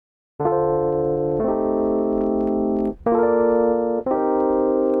This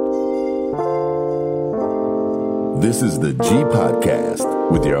is the G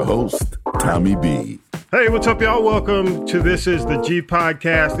Podcast with your host, Tommy B. Hey, what's up, y'all? Welcome to This is the G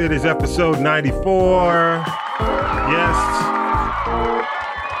Podcast. It is episode 94. Yes,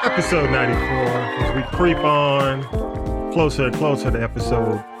 episode 94. As we creep on closer and closer to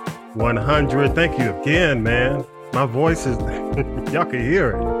episode 100. Thank you again, man. My voice is, y'all can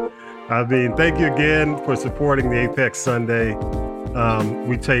hear it. I mean, thank you again for supporting the Apex Sunday.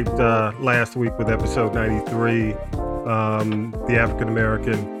 We taped last week with episode 93, the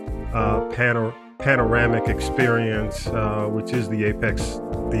African-American panoramic experience, which is the Apex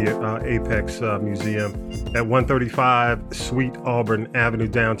Museum at 135 Suite Auburn Avenue,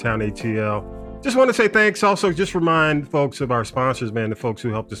 downtown ATL. Just want to say thanks. Also, just remind folks of our sponsors, man, the folks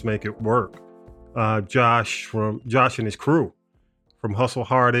who helped us make it work. Josh and his crew from Hustle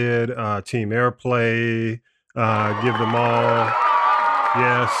Hearted, Team Airplay, Give Them All.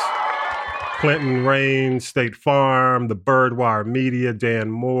 Yes. Clinton Rains, State Farm, the Birdwire Media, Dan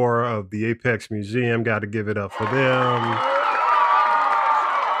Moore of the Apex Museum. Got to give it up for them.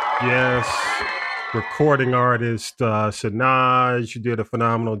 Yes. Recording artist Sanaj, you did a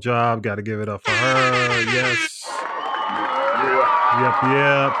phenomenal job. Got to give it up for her. Yes.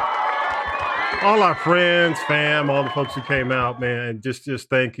 Yep. All our friends, fam, all the folks who came out, man. Just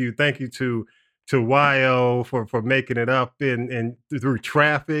thank you. Thank you to YO for making it up in through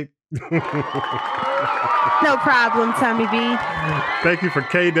traffic. No problem, Tommy B. Thank you for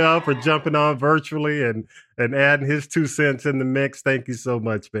K-Dub for jumping on virtually and adding his 2 cents in the mix. Thank you so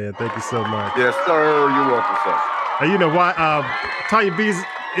much, man. Thank you so much. Yes, sir. You're welcome, sir. And you know why? Tanya B's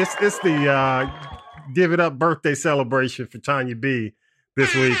it's the Give It Up birthday celebration for Tanya B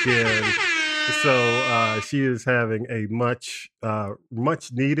this weekend. So she is having a much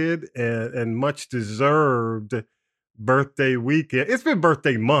needed and much deserved birthday weekend. It's been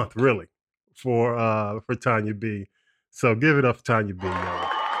birthday month, really, for Tanya B. So give it up for Tanya B, y'all.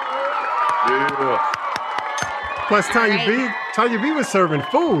 Yeah. Plus Tanya B was serving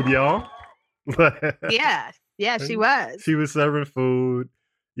food, y'all. Yeah, she was. She was serving food.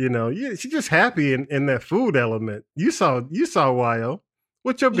 You know, she's just happy in that food element. You saw YO.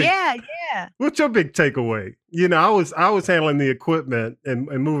 What's your big What's your big takeaway? You know, I was handling the equipment and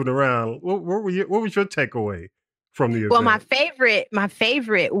moving around. What was your takeaway from the event? Well, my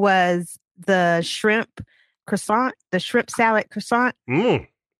favorite was the shrimp croissant, the shrimp salad croissant. And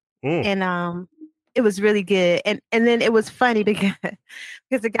it was really good. And then it was funny because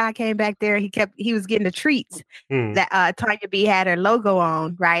the guy came back there, he was getting the treats that Tanya B had her logo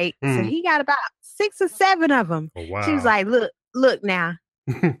on, right? So he got about 6 or 7 of them. Oh, wow. She was like, look now.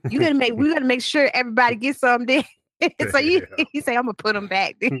 We gotta make sure everybody gets some there. So he say, I'm gonna put them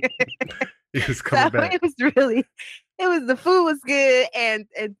back. He was coming back. The food was good and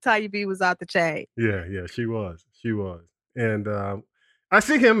Tanya B was off the chain. Yeah, she was. And I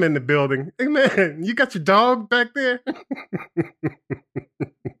see him in the building. Hey man, you got your dog back there?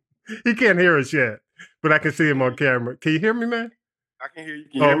 He can't hear us yet, but I can see him on camera. Can you hear me, man? I can hear you.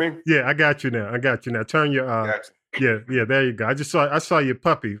 Can you hear me? Yeah, I got you now. Turn your Gotcha. Yeah, there you go. I saw your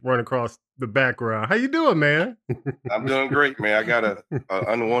puppy run across the background. How you doing, man? I'm doing great, man. I got a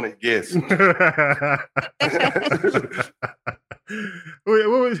unwanted guest. What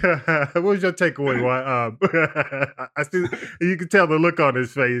was your takeaway? I see you can tell the look on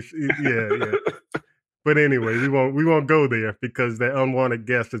his face. Yeah. But anyway, we won't go there because that unwanted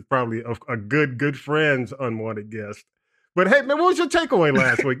guest is probably a good friend's unwanted guest. But hey, man, what was your takeaway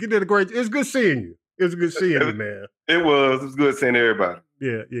last week? You did a great. It's good seeing you. It was good seeing you, man. It was good seeing everybody.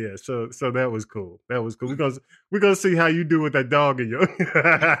 Yeah. So that was cool. We're gonna see how you do with that dog in your.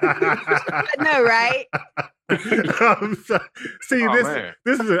 I know, right?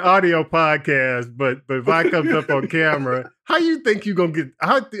 This is an audio podcast, but if I comes up on camera, how you think you gonna get?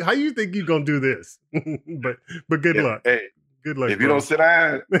 How you think you gonna do this? but good luck. Hey. Good luck. If you don't sit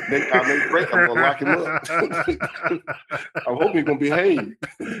down, I'll make break. I'm gonna lock him up. I hope he's gonna behave.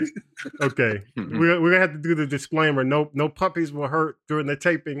 Okay, we're gonna have to do the disclaimer. No puppies were hurt during the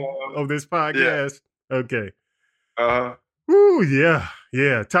taping of this podcast. Yeah. Okay. Ooh,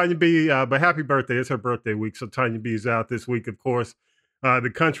 yeah. Tanya B. But happy birthday! It's her birthday week, so Tanya B. is out this week. Of course,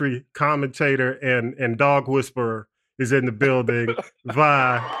 the country commentator and dog whisperer is in the building.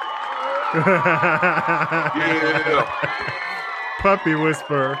 Vi. Yeah. Puppy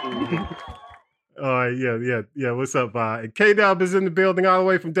whisperer. Yeah. What's up, Vi? And K-Dub is in the building all the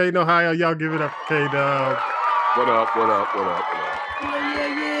way from Dayton, Ohio. Y'all give it up for K-Dub. What up?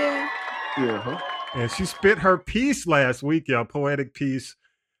 Yeah. Yeah, huh? And she spit her piece last week, y'all. Poetic piece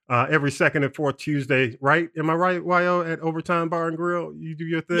every second and fourth Tuesday, right? Am I right, YO, at Overtime Bar and Grill? You do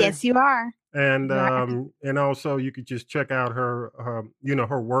your thing? Yes, you are. And and also you could just check out her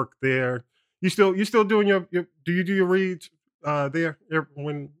her work there. You still doing your do you do your reads there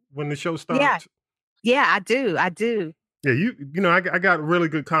when the show starts? Yeah, I do. Yeah, I got really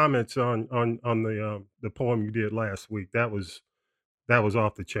good comments on the poem you did last week. That was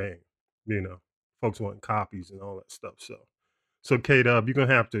off the chain. Folks wanting copies and all that stuff. So K-Dub, you're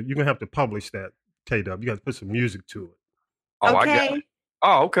gonna have to publish that. K-Dub, you got to put some music to it. Oh, okay. I got it.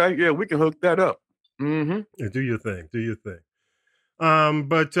 Oh, okay. Yeah, we can hook that up. Mm-hmm. Yeah, do your thing.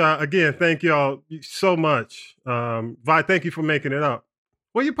 But again, thank y'all so much. Vi, thank you for making it up.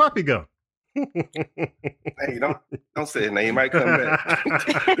 Where your puppy go? Hey, don't say his name. He might come back.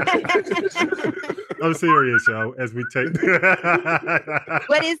 I'm serious, y'all. As we take.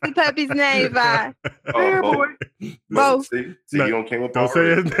 What is the puppy's name, Vi? Bo. Bo. See, you don't came up. Don't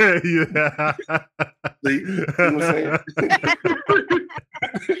say his name. Yeah. See, you know what I'm saying?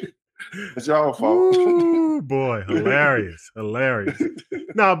 It's y'all fault. Ooh, boy, hilarious.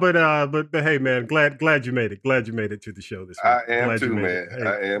 No, but hey, man, glad you made it. Glad you made it to the show this week. I am too, man. Hey,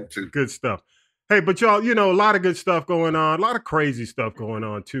 I am too. Good stuff. Hey, but y'all, a lot of good stuff going on, a lot of crazy stuff going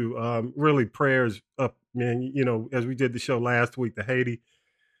on too. Really, prayers up, man. As we did the show last week, the Haiti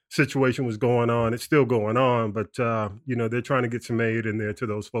situation was going on. It's still going on, but they're trying to get some aid in there to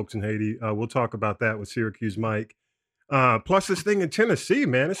those folks in Haiti. We'll talk about that with Syracuse Mike. Plus this thing in Tennessee,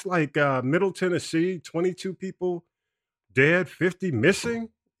 man, it's like Middle Tennessee, 22 people dead, 50 missing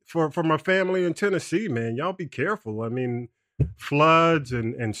from our family in Tennessee, man. Y'all be careful. I mean, floods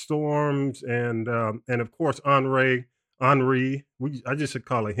and storms and of course Henri, I just should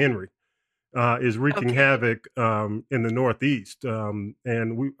call it Henry, is wreaking havoc in the Northeast. And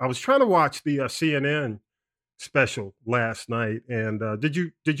I was trying to watch the CNN special last night, and did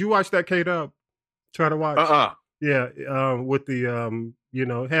you watch that, K-Dub? Try to watch? Yeah, with the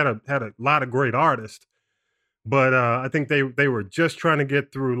had a lot of great artists, but I think they were just trying to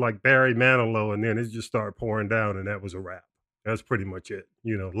get through like Barry Manilow, and then it just started pouring down, and that was a wrap. That's pretty much it.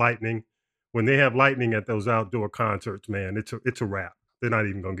 Lightning. When they have lightning at those outdoor concerts, man, it's a wrap. They're not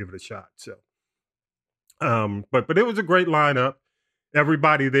even gonna give it a shot. So, but it was a great lineup.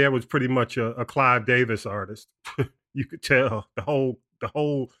 Everybody there was pretty much a Clive Davis artist. You could tell the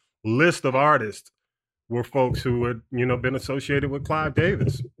whole list of artists were folks who had, been associated with Clive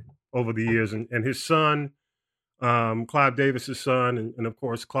Davis over the years. And his son, Clive Davis's son, and of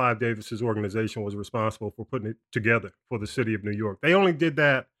course, Clive Davis's organization was responsible for putting it together for the city of New York. They only did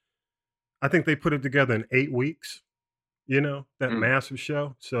that, I think they put it together in 8 weeks, that massive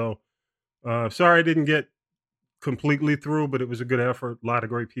show. So sorry I didn't get completely through, but it was a good effort. A lot of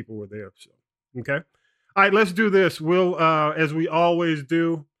great people were there. So, okay. All right, let's do this. We'll, as we always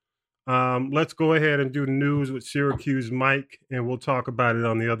do, let's go ahead and do news with Syracuse Mike, and we'll talk about it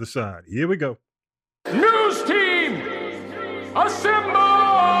on the other side. Here we go. News team, assemble!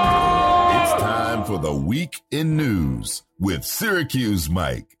 It's time for the Week in News with Syracuse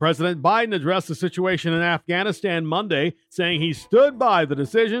Mike. President Biden addressed the situation in Afghanistan Monday, saying he stood by the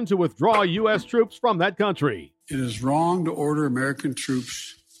decision to withdraw U.S. troops from that country. It is wrong to order American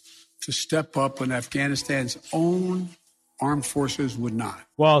troops to step up when Afghanistan's own armed forces would not.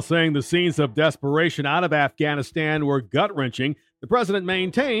 While saying the scenes of desperation out of Afghanistan were gut-wrenching, the president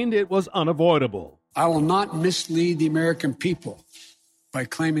maintained it was unavoidable. I will not mislead the American people by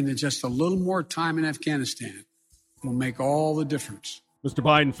claiming that just a little more time in Afghanistan will make all the difference. Mr.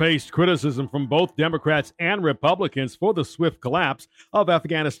 Biden faced criticism from both Democrats and Republicans for the swift collapse of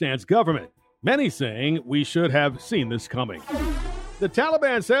Afghanistan's government, many saying we should have seen this coming. The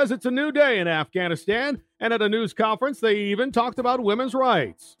Taliban says it's a new day in Afghanistan, and at a news conference, they even talked about women's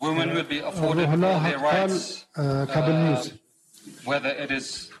rights. Women will be afforded all their rights, whether it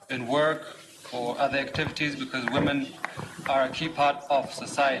is in work or other activities, because women are a key part of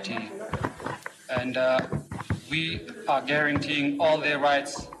society. And we are guaranteeing all their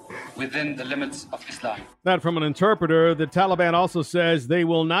rights within the limits of Islam. That from an interpreter. The Taliban also says they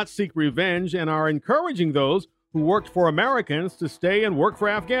will not seek revenge and are encouraging those who worked for Americans to stay and work for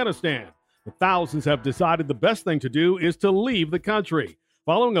Afghanistan. The thousands have decided the best thing to do is to leave the country.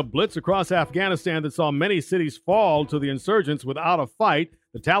 Following a blitz across Afghanistan that saw many cities fall to the insurgents without a fight,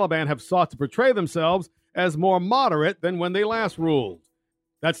 the Taliban have sought to portray themselves as more moderate than when they last ruled.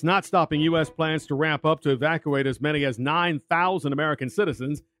 That's not stopping U.S. plans to ramp up to evacuate as many as 9,000 American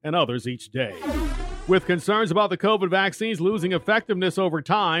citizens and others each day. With concerns about the COVID vaccines losing effectiveness over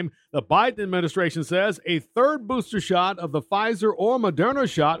time, the Biden administration says a third booster shot of the Pfizer or Moderna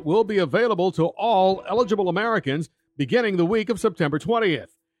shot will be available to all eligible Americans beginning the week of September 20th.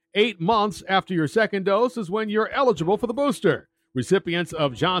 8 months after your second dose is when you're eligible for the booster. Recipients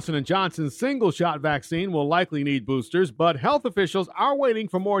of Johnson & Johnson's single-shot vaccine will likely need boosters, but health officials are waiting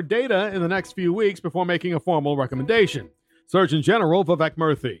for more data in the next few weeks before making a formal recommendation. Surgeon General Vivek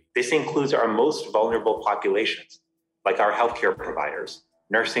Murthy. This includes our most vulnerable populations, like our healthcare providers,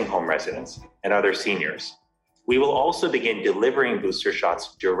 nursing home residents, and other seniors. We will also begin delivering booster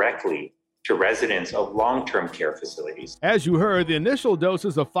shots directly to residents of long-term care facilities. As you heard, the initial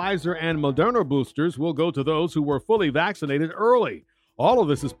doses of Pfizer and Moderna boosters will go to those who were fully vaccinated early. All of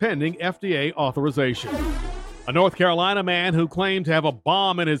this is pending FDA authorization. A North Carolina man who claimed to have a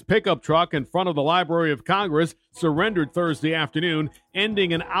bomb in his pickup truck in front of the Library of Congress surrendered Thursday afternoon,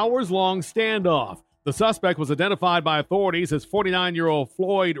 ending an hours-long standoff. The suspect was identified by authorities as 49-year-old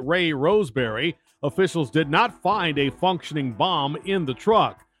Floyd Ray Roseberry. Officials did not find a functioning bomb in the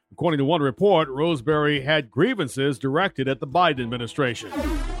truck. According to one report, Roseberry had grievances directed at the Biden administration.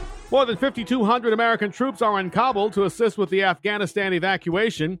 More than 5,200 American troops are in Kabul to assist with the Afghanistan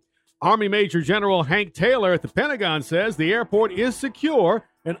evacuation. Army Major General Hank Taylor at the Pentagon says the airport is secure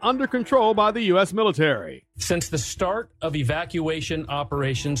and under control by the U.S. military. Since the start of evacuation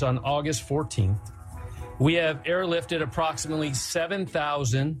operations on August 14th, we have airlifted approximately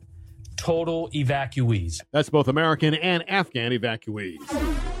 7,000 total evacuees. That's both American and Afghan evacuees.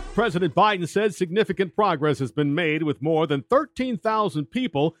 President Biden said significant progress has been made with more than 13,000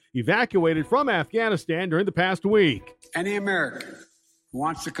 people evacuated from Afghanistan during the past week. Any American who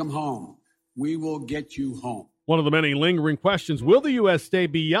wants to come home, we will get you home. One of the many lingering questions, will the U.S. stay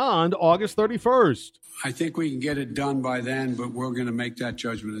beyond August 31st? I think we can get it done by then, but we're going to make that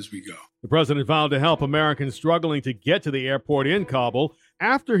judgment as we go. The president vowed to help Americans struggling to get to the airport in Kabul.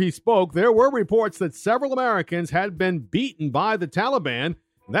 After he spoke, there were reports that several Americans had been beaten by the Taliban.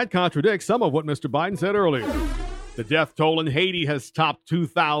 That contradicts some of what Mr. Biden said earlier. The death toll in Haiti has topped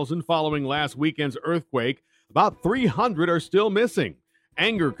 2,000 following last weekend's earthquake. About 300 are still missing.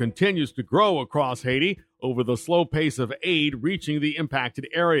 Anger continues to grow across Haiti over the slow pace of aid reaching the impacted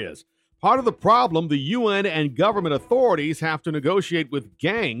areas. Part of the problem, the UN and government authorities have to negotiate with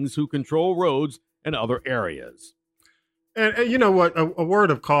gangs who control roads and other areas. And you know what? A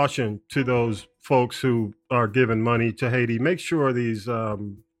word of caution to those folks who are giving money to Haiti. Make sure these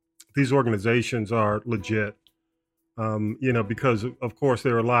organizations are legit. Because of course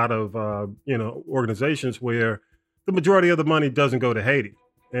there are a lot of organizations where the majority of the money doesn't go to Haiti,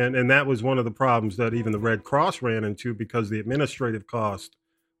 and that was one of the problems that even the Red Cross ran into, because the administrative cost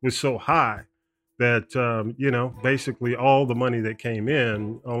was so high that basically all the money that came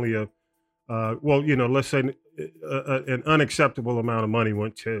in, only let's say an unacceptable amount of money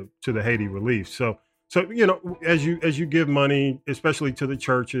went to the Haiti relief. So as you give money, especially to the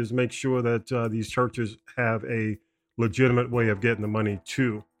churches, make sure that these churches have a legitimate way of getting the money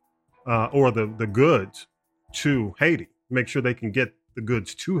to or the goods to Haiti. Make sure they can get the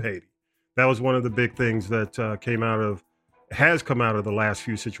goods to Haiti. That was one of the big things that has come out of the last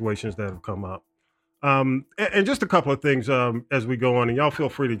few situations that have come up. And just a couple of things as we go on, and y'all feel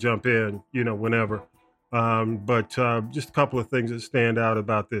free to jump in, whenever. But just a couple of things that stand out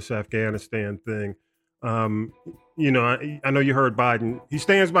about this Afghanistan thing. I know you heard Biden. He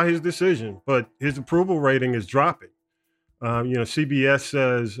stands by his decision, but his approval rating is dropping. CBS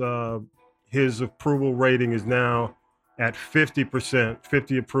says his approval rating is now at 50%,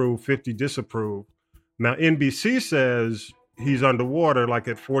 50 approved, 50 disapproved. Now, NBC says he's underwater, like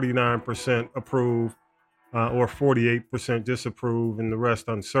at 49% approved or 48% disapprove, and the rest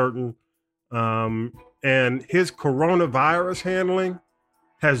uncertain. And his coronavirus handling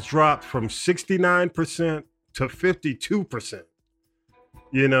has dropped from 69% to 52%.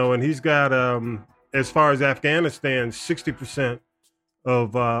 And he's got, as far as Afghanistan, 60%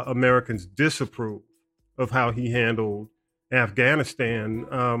 of Americans disapprove of how he handled Afghanistan.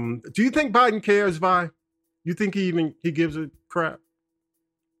 Do you think Biden cares, Vi? You think he gives a crap?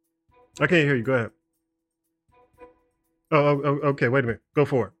 I can't hear you. Go ahead. Oh, okay. Wait a minute. Go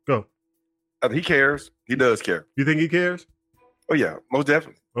for it. Go. He cares. He does care. You think he cares? Oh yeah, most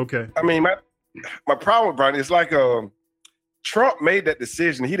definitely. Okay. I mean, my problem with Brian is like Trump made that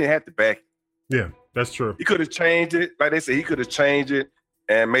decision. He didn't have to back it. Yeah, that's true. He could have changed it. Like they said, he could have changed it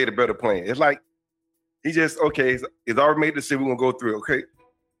and made a better plan. It's like he just, he's already made the decision. We're going to go through it. Okay.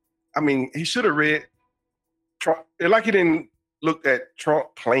 I mean, he should have read Trump. It's like he didn't look at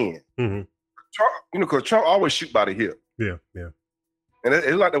Trump playing. Mm-hmm. Trump, because Trump always shoot by the hip. Yeah, yeah. And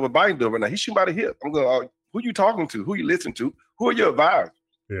it's like that what Biden doing right now. He's shooting by the hip. I'm going, who you talking to? Who you listening to? Who are your advisors?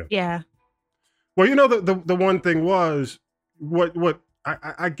 Yeah. Yeah. Well, the one thing was what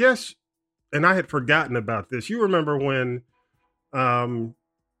I guess, and I had forgotten about this. You remember when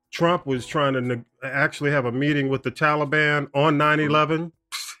Trump was trying to actually have a meeting with the Taliban on 9/11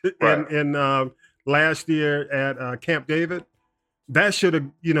 in last year at Camp David. That should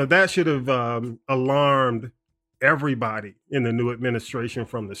have alarmed everybody in the new administration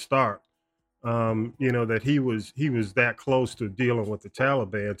from the start. That he was that close to dealing with the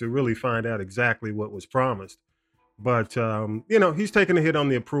Taliban to really find out exactly what was promised. But he's taking a hit on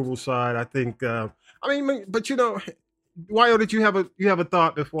the approval side. I think. But Wyo, did you have a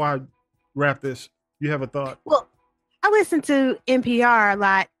thought before I wrap this? You have a thought? Well, I listened to NPR a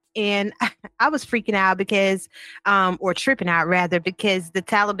lot, and I was freaking out because, or tripping out rather, because the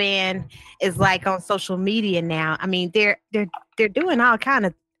Taliban is like on social media now. I mean, they're doing all kind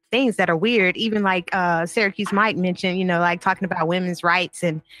of things that are weird. Even like Syracuse Mike mentioned, like talking about women's rights,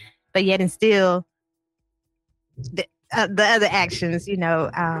 but yet and still the other actions,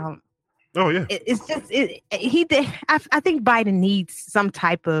 Oh yeah, it's just I think Biden needs some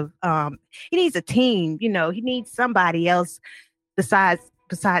type of he needs a team. He needs somebody else besides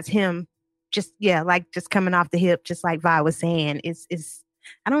him. Just coming off the hip, just like Vi was saying. Is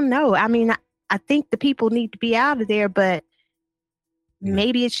I don't know. I mean, I think the people need to be out of there, but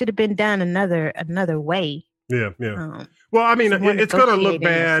maybe it should have been done another way. Yeah. Well, I mean, it's going to look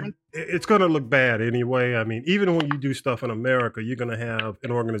bad. It's going to look bad anyway. I mean, even when you do stuff in America, you're going to have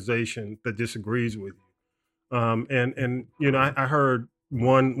an organization that disagrees with you. I heard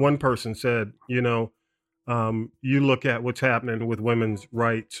one person said, you look at what's happening with women's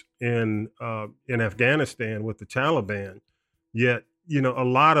rights in Afghanistan with the Taliban, yet, a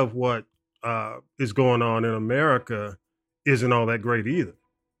lot of what is going on in America isn't all that great either.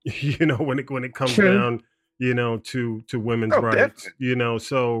 When it comes down, to women's rights,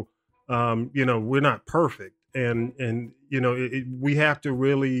 so, we're not perfect. And we have to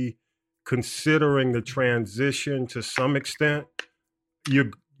really, considering the transition to some extent,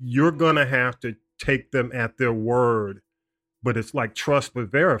 you're going to have to take them at their word, but it's like trust but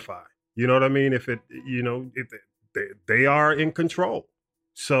verify. You know what I mean? If they are in control.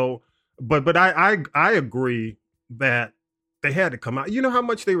 So, but I agree that they had to come out. You know how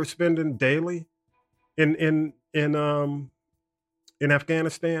much they were spending daily in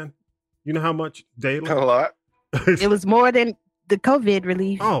Afghanistan? You know how much daily? A lot. It was more than the COVID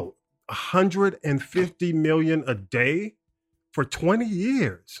relief. Oh, $150 million a day for 20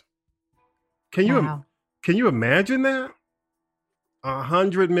 years. Can you imagine that?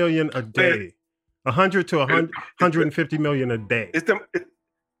 $100 million a day. 100 to 150 million a day. It's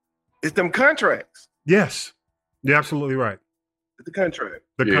them contracts. Yes. You're absolutely right. It's the contract.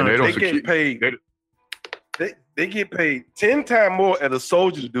 They get paid. They get paid 10 times more as a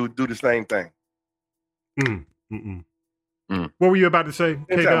soldier to do the same thing. What were you about to say,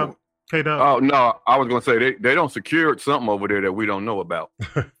 K-Dub? Oh no, I was going to say they don't secure something over there that we don't know about.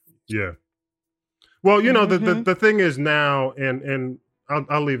 Yeah. Well, the thing is now, and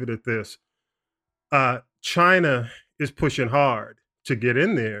I'll leave it at this. China is pushing hard to get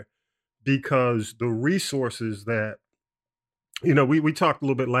in there because the resources that, we talked a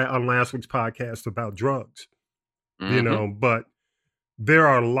little bit on last week's podcast about drugs, but there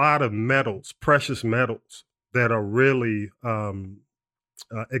are a lot of metals, precious metals, that are really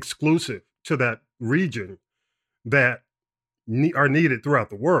exclusive to that region that are needed throughout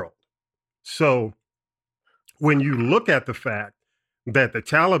the world. So when you look at the fact that the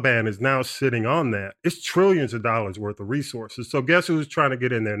Taliban is now sitting on that, it's trillions of dollars worth of resources. So guess who's trying to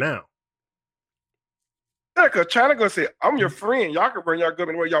get in there now? Yeah, because China going to say, I'm your friend. Y'all can run your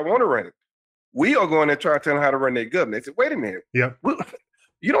government where y'all want to run it. We are going to try to tell them how to run their government. They said, wait a minute. Yeah.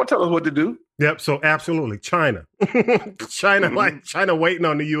 You don't tell us what to do. Yep. So absolutely. China waiting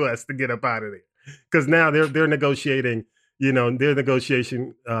on the U.S. to get up out of there. Because now they're negotiating,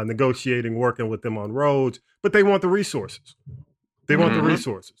 negotiating working with them on roads, but they want the resources. They want the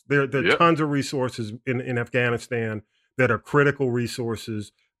resources. There are tons of resources in Afghanistan that are critical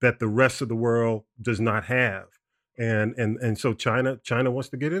resources that the rest of the world does not have. And so China wants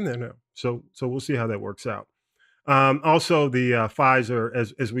to get in there now. So we'll see how that works out. Also, the Pfizer,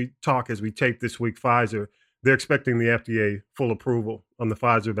 as we tape this week, Pfizer, they're expecting the FDA full approval on the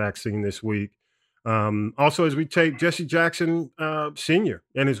Pfizer vaccine this week. Also, as we tape, Jesse Jackson Sr.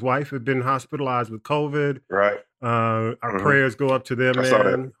 and his wife have been hospitalized with COVID. Right. Our prayers go up to them,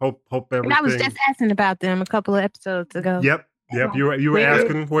 man. Hope everything. And I was just asking about them a couple of episodes ago. Yep. You were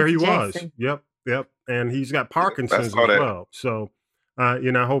asking where he was. Yep. And he's got Parkinson's as well. So,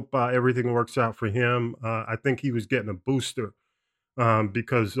 I hope everything works out for him. I think he was getting a booster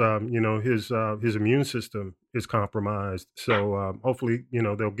because his immune system is compromised. So hopefully,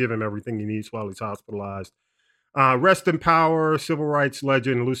 they'll give him everything he needs while he's hospitalized. Rest in power, civil rights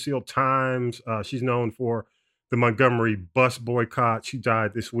legend Lucille Times. She's known for the Montgomery bus boycott. She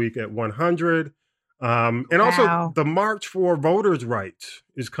died this week at 100. And also the March for Voters' Rights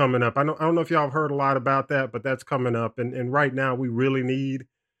is coming up. I don't know if y'all have heard a lot about that, but that's coming up. And right now we really need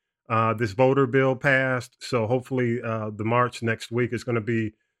this voter bill passed. So hopefully the march next week is going to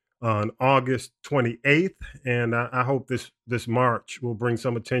be on August 28th. And I hope this march will bring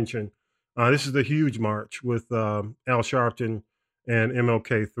some attention. This is the huge march with Al Sharpton and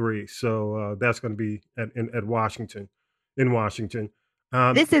MLK3. So that's going to be at Washington, in Washington.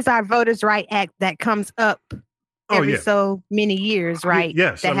 This is our Voters' Right Act that comes up every so many years, right?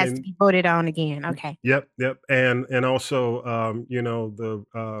 Yes. That has to be voted on again. Okay. Yep. And also,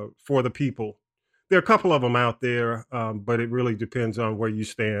 the For the People. There are a couple of them out there, but it really depends on where you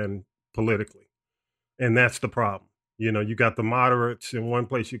stand politically. And that's the problem. You got the moderates in one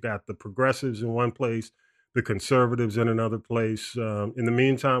place, you got the progressives in one place, the conservatives in another place. In the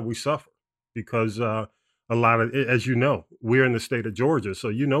meantime, we suffer because a lot of, as you know, we're in the state of Georgia, so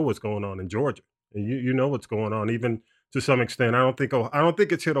you know what's going on in Georgia, and you know what's going on even to some extent. I don't think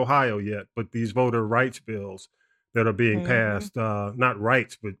it's hit Ohio yet, but these voter rights bills that are being passed, not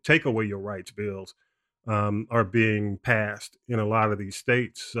rights, but take away your rights bills, are being passed in a lot of these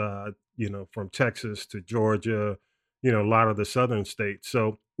states. From Texas to Georgia. A lot of the southern states.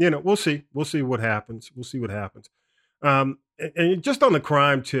 So, we'll see. We'll see what happens. And just on the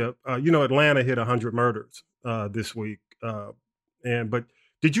crime tip, Atlanta hit 100 murders this week. But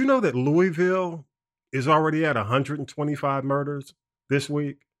did you know that Louisville is already at 125 murders this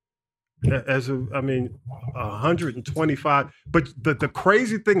week? 125. But the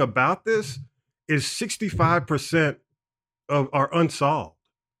crazy thing about this is 65% are unsolved.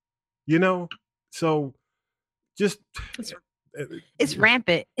 So just it's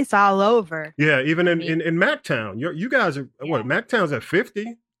rampant. It's all over. Yeah, even in Mactown. You guys are what? Mactown's at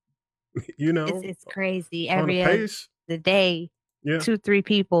 50. It's crazy. Every the day, 2-3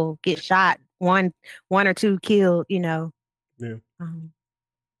 people get shot. One or two killed. Yeah.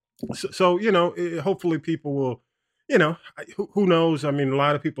 So hopefully people will. Who knows? I mean, a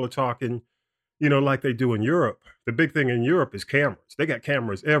lot of people are talking. Like they do in Europe. The big thing in Europe is cameras. They got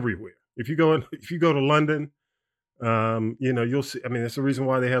cameras everywhere. If you go to London. You'll see. I mean, that's the reason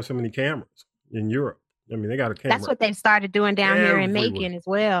why they have so many cameras in Europe. I mean, they got a camera. That's what they've started doing down here in Macon as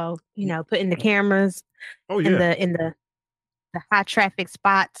well. Putting the cameras in the high traffic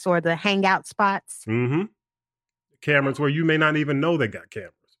spots or the hangout spots. Mm-hmm. Cameras where you may not even know they got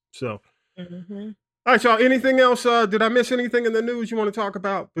cameras. So, all right, y'all. Anything else? Did I miss anything in the news you want to talk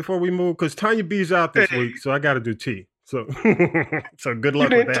about before we move? Because Tanya B's out this week, so I got to do tea. So, so good luck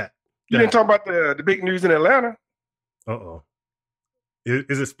with that. You didn't talk about the big news in Atlanta. Uh-oh.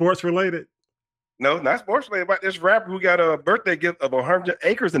 Is it sports related? No, not sports related. About this rapper who got a birthday gift of 100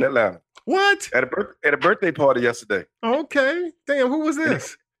 acres in Atlanta. What? At a birthday party yesterday. Okay. Damn, who was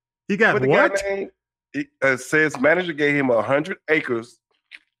this? He got what? He says manager gave him 100 acres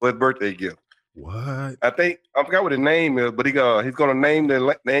for his birthday gift. What? I forgot what his name is, but he's gonna name the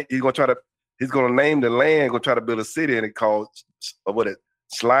land. He's gonna name the land. Gonna try to build a city, and it called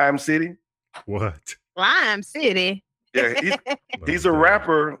Slime City. What? Slime City. Yeah, he's a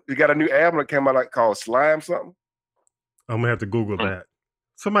rapper. He got a new album that came out called Slime something. I'm gonna have to Google that.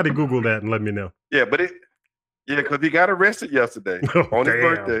 Somebody Google that and let me know. Yeah, because he got arrested yesterday on his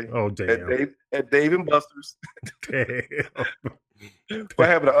birthday. Oh damn! At Dave and Buster's. Damn. For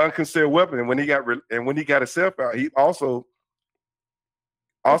having an unconcealed weapon, and when he got himself out, he also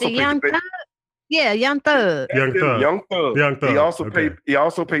Young Thug. Yeah, Young Thug. Young Thug. He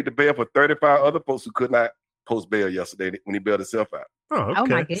also paid the bail for 35 other folks who could not post bail yesterday when he bailed himself out. Oh, okay.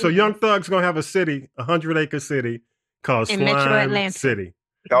 My goodness. So Young Thug's gonna have a city, 100-acre city called Slime City.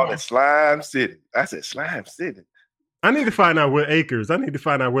 Called it Slime City. I said Slime City. I need to find out where acres. I need to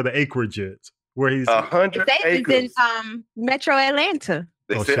find out where the acreage is. Where he's 100 acres in Metro Atlanta.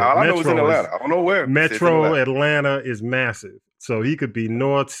 They said all I know is in Atlanta. I don't know where. Metro Atlanta is massive. So he could be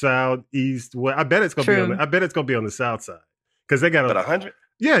north, south, east, west. I bet it's gonna be on the south side. Because they got 100.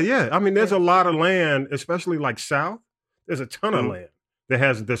 Yeah. I mean, there's a lot of land, especially like south. There's a ton of land that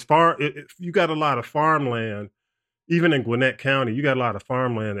has this farm. You got a lot of farmland, even in Gwinnett County. You got a lot of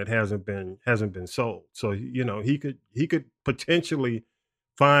farmland that hasn't been sold. So he could potentially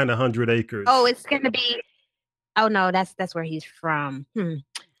find 100 acres. Oh, it's gonna be. Oh no, that's where he's from.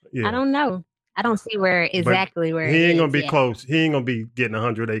 Yeah. I don't know. I don't see where exactly where he ain't gonna be close. He ain't gonna be getting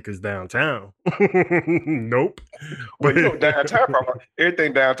 100 acres downtown. Nope. Well, downtown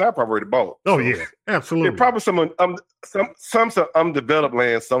everything downtown probably bought. Oh yeah, absolutely. There's probably some undeveloped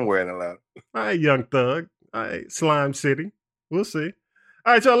land somewhere in Atlanta. All right, Young Thug. All right, Slime City. We'll see.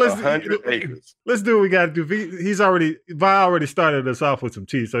 All right, y'all. 100 acres. Let's do what we got to do. Vi already started us off with some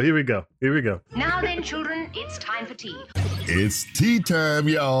tea, so here we go. Now then, children, it's time for tea. It's tea time,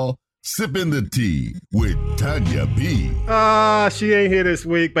 y'all. Sipping the tea with Tanya B. She ain't here this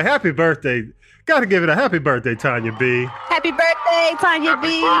week, but happy birthday. Got to give it a happy birthday, Tanya B. Happy birthday, Tanya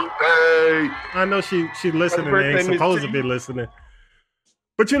B. Birthday. I know she listening. Ain't supposed to be listening.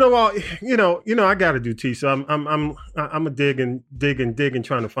 But you know what? You know, I got to do tea. So I'm a digging,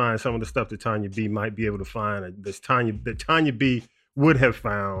 trying to find some of the stuff that Tanya B might be able to find. That Tanya B would have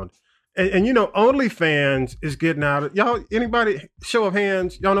found. And you know, OnlyFans is getting out of y'all. Anybody? Show of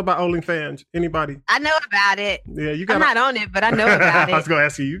hands. Y'all know about OnlyFans? Anybody? I know about it. Yeah, you got. I'm not on it, but I know about it. I was gonna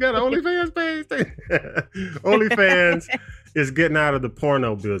ask you. You got an OnlyFans page? OnlyFans is getting out of the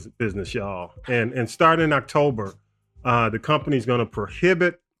porno business, y'all. And starting in October, the company's going to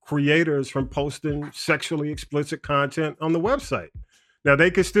prohibit creators from posting sexually explicit content on the website. Now, they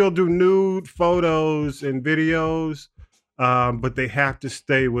can still do nude photos and videos, but they have to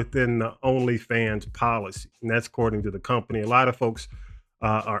stay within the OnlyFans policy. And that's according to the company. A lot of folks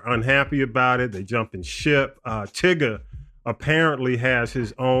are unhappy about it. They jump in ship. Tigger apparently has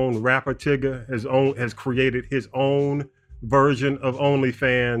his own, rapper Tigger has created his own version of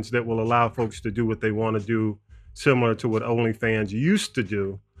OnlyFans that will allow folks to do what they want to do, similar to what OnlyFans used to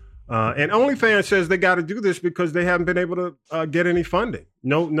do. And OnlyFans says they got to do this because they haven't been able to get any funding.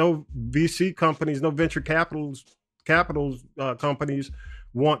 No VC companies, no venture capitals companies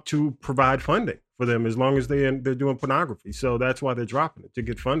want to provide funding for them as long as they're doing pornography. So that's why they're dropping it, to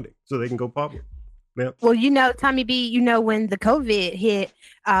get funding so they can go public. Yeah. Well, you know, Tommy B, you know, when the COVID hit,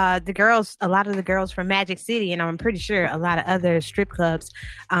 a lot of the girls from Magic City, and I'm pretty sure a lot of other strip clubs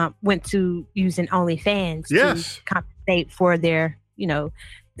went to using OnlyFans to compensate for their, you know,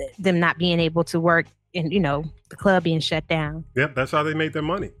 them not being able to work and, you know, the club being shut down. Yep, that's how they made their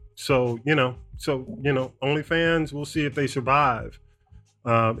money. So, you know, OnlyFans, we'll see if they survive.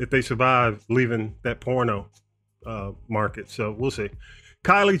 If they survive leaving that porno market. So we'll see.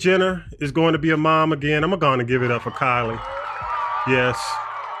 Kylie Jenner is going to be a mom again. I'm going to give it up for Kylie. Yes.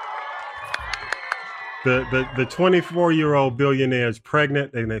 The 24-year-old billionaire is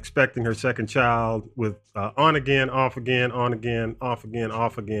pregnant and expecting her second child with on again, off again, on again, off again,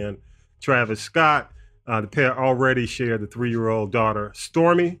 off again. Travis Scott. The pair already share the 3-year-old daughter,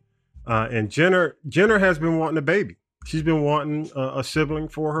 Stormy. And Jenner has been wanting a baby. She's been wanting a sibling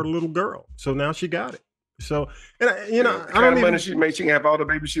for her little girl. So now she got it. So, and you know, I don't money she makes, she can have all the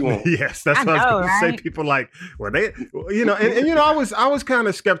babies she wants. Yes, that's what I was going to say. People like, well, they, you know, and you know, I was kind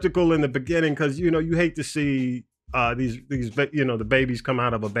of skeptical in the beginning because, you know, you hate to see these, you know, the babies come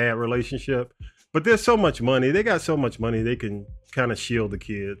out of a bad relationship, but there's so much money. They got so much money. They can kind of shield the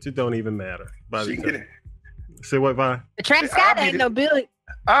kids. It don't even matter. Say what, Vi? Travis Scott ain't no billionaire,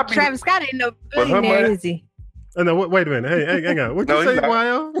 is he? Oh, no, wait a minute. Hey, hang on. What you say,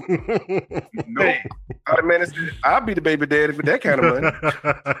 YO? No. I'll be the baby daddy for that kind of money.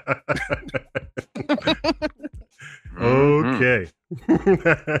 Okay.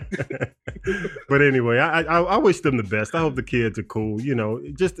 But anyway, I wish them the best. I hope the kids are cool. You know,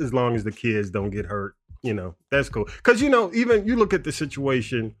 just as long as the kids don't get hurt, you know, that's cool. Because, you know, even you look at the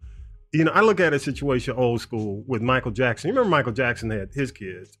situation, you know, I look at a situation old school with Michael Jackson. You remember Michael Jackson had his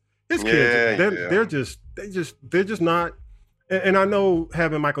kids. His kids, they're just not. And I know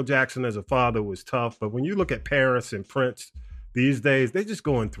having Michael Jackson as a father was tough, but when you look at Paris and Prince these days, they're just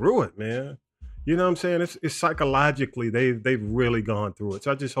going through it, man. You know what I'm saying? It's psychologically they've really gone through it.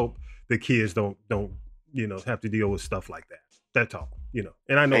 So I just hope the kids don't you know have to deal with stuff like that. That's all, you know.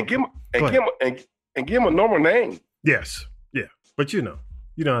 And I know and give him a normal name. Yes, yeah, but you know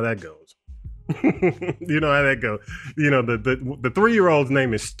how that goes. You know how that goes. You know, the 3-year-old's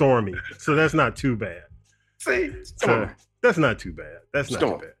name is Stormy, so that's not too bad. See, that's not too bad. That's not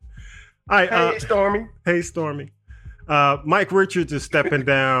too bad. All right, hey, Stormy. Hey, Stormy. Mike Richards is stepping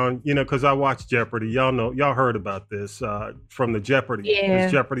down. You know, because I watched Jeopardy. Y'all heard about this from the Jeopardy. Yeah.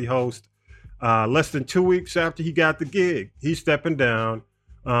 This Jeopardy host. Less than 2 weeks after he got the gig, he's stepping down.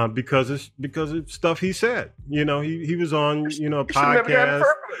 Because of stuff he said. You know, he was on, you know, a podcast.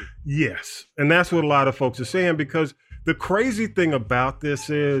 Yes. And that's what a lot of folks are saying, because the crazy thing about this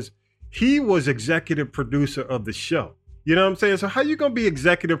is he was executive producer of the show. You know what I'm saying? So how you going to be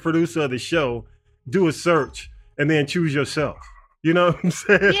executive producer of the show, do a search, and then choose yourself? You know what I'm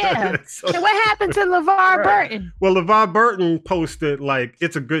saying? Yeah. So what happened to LeVar Burton? Well, LeVar Burton posted, like,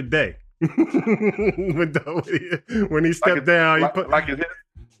 it's a good day. when he stepped down, he put like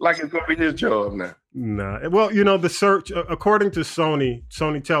it's gonna be his job now. Nah. Well, you know, the search, according to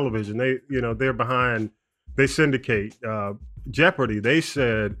Sony Television, they're behind they syndicate Jeopardy. They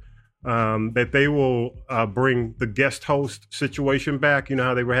said that they will bring the guest host situation back. You know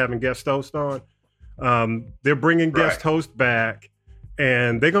how they were having guest host on? They're bringing guest host back,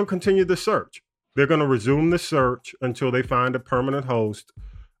 and they're going to continue the search. They're going to resume the search until they find a permanent host.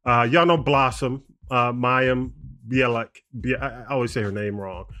 Y'all know Blossom, Mayim Bialik. I always say her name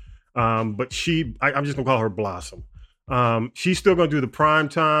wrong. But I'm just going to call her Blossom. She's still going to do the prime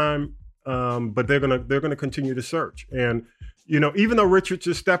time, but they're going to continue the search. And, you know, even though Richards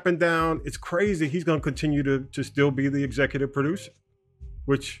is stepping down, it's crazy. He's going to continue to still be the executive producer,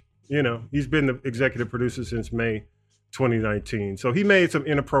 which, you know, he's been the executive producer since May 2019. So he made some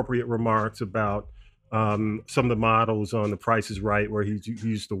inappropriate remarks about some of the models on The Price is Right, where he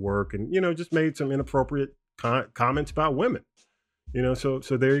used to work, and, you know, just made some inappropriate comments about women. You know, so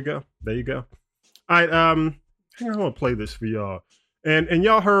there you go. There you go. All right, I think I want to play this for y'all. And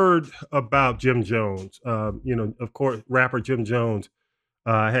y'all heard about Jim Jones. You know, of course, rapper Jim Jones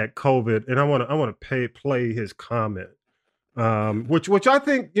had COVID, and I want to play his comment. Which I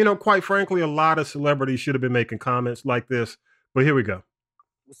think, you know, quite frankly, a lot of celebrities should have been making comments like this. But here we go.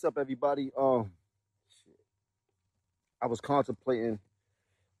 What's up, everybody? I was contemplating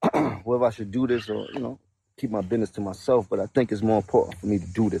whether I should do this or, you know, keep my business to myself, but I think it's more important for me to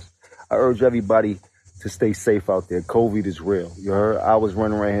do this. I urge everybody to stay safe out there. COVID is real. You heard? I was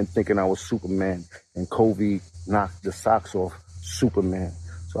running around here thinking I was Superman, and COVID knocked the socks off Superman.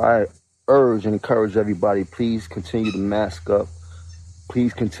 So I urge and encourage everybody, please continue to mask up.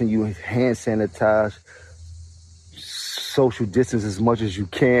 Please continue hand sanitize. Social distance as much as you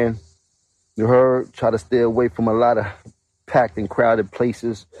can. You heard? Try to stay away from a lot of packed and crowded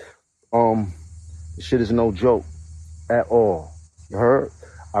places. This shit is no joke at all. You heard?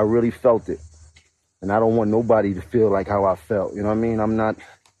 I really felt it. And I don't want nobody to feel like how I felt. You know what I mean? I'm not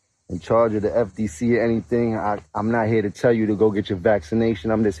in charge of the FDC or anything. I'm not here to tell you to go get your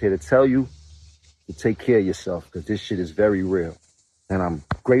vaccination. I'm just here to tell you to take care of yourself, because this shit is very real. And I'm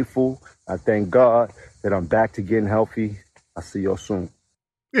grateful. I thank God that I'm back to getting healthy. I'll see y'all soon.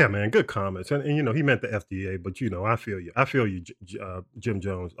 Yeah, man, good comments. And you know, he meant the FDA, but, you know, I feel you. I feel you, Jim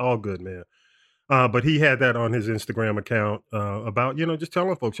Jones. All good, man. But he had that on his Instagram account about, you know, just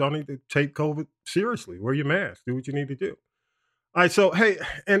telling folks, y'all need to take COVID seriously. Wear your mask. Do what you need to do. All right, so hey,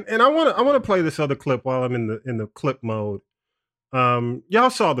 and I want to play this other clip while I'm in the clip mode. Y'all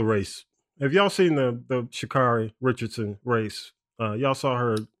saw the race. Have y'all seen the Sha'Carri Richardson race? Y'all saw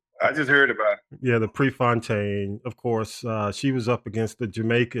her. I just heard about it. Yeah, the Prefontaine. Of course, she was up against the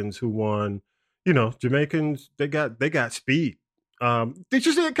Jamaicans who won. You know, Jamaicans, they got speed. Did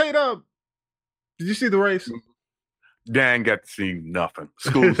you see it, K-Dub? Did you see the race? Dan got to see nothing.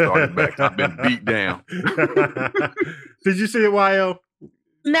 School started back. I've been beat down. Did you see it, YL?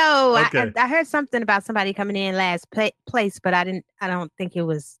 No, okay. I heard something about somebody coming in last place, but I don't think it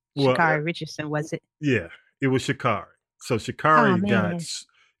was Sha'Carri Richardson, was it? Yeah, it was Sha'Carri. So Sha'Carri got,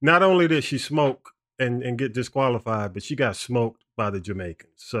 not only did she smoke and get disqualified, but she got smoked by the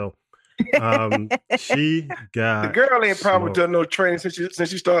Jamaicans. So she got, the girl ain't probably done no training since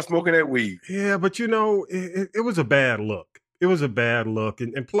she started smoking that weed. Yeah, but you know, it was a bad look. It was a bad look,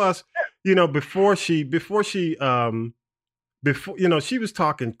 and plus, you know, before you know, she was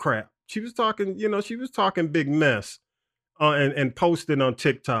talking crap. She was talking big mess, and posting on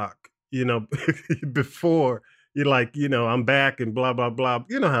TikTok. You know, before you're like, you know, I'm back and blah blah blah.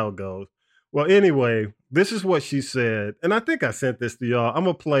 You know how it goes. Well, anyway, this is what she said, and I think I sent this to y'all. I'm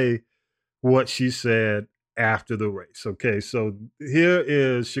gonna play what she said after the race. Okay, so here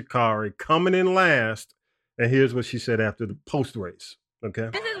is Sha'Carri coming in last, and here's what she said after the post race. Okay.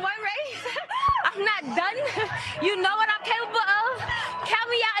 This is one race. I'm not done. You know what I'm capable of. Count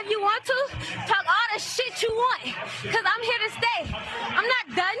me out if you want to. Talk all the shit you want, because I'm here to stay. I'm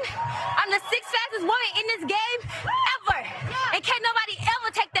not done. I'm the 6th fastest woman in this game ever. And can't nobody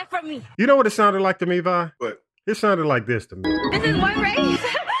ever take that from me. You know what it sounded like to me, Vi? What? It sounded like this to me. This is one race.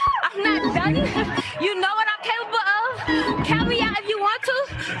 I'm not done. You know what I'm capable of. Count me out if you want to.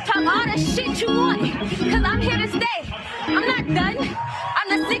 Talk all the shit you want, because I'm here to stay. I'm not done. I'm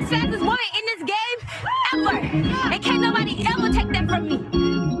the 6th fastest woman in this game ever. And can't nobody ever take that from me.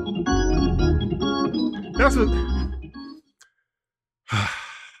 That's what...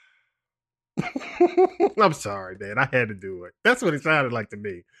 I'm sorry, man. I had to do it. That's what it sounded like to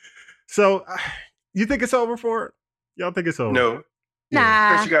me. So, you think it's over for her? Y'all think it's over? No.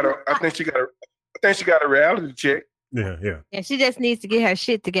 Nah. I think she got a reality check. Yeah. Yeah, she just needs to get her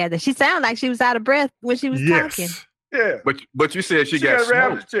shit together. She sounded like she was out of breath when she was talking. Yeah. But you said she got a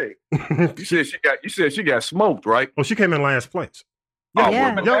reality smoked. check. You said she got smoked, right? Well, she came in last place.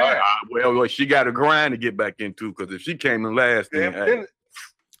 Well, she got to grind to get back into, because if she came in last, then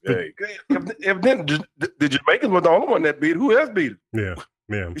the Jamaicans was the only one that beat her. Who else beat her?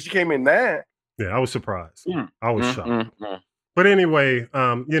 Yeah. She came in 9. Yeah, I was surprised. I was shocked. But anyway,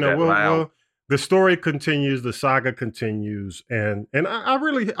 the story continues, the saga continues, and I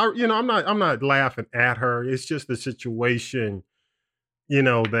really, I'm not laughing at her. It's just the situation,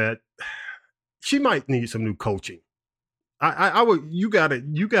 that she might need some new coaching. You gotta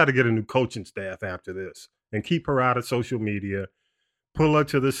get a new coaching staff after this and keep her out of social media, pull her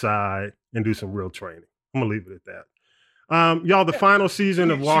to the side, and do some real training. I'm gonna leave it at that. Y'all, the final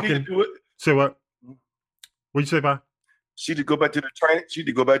season of Walking. Say what? What'd you say, Bob? She did go back to the training. She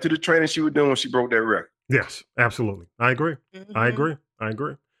did go back to the training she was doing when she broke that record. Yes, absolutely. I agree. I agree.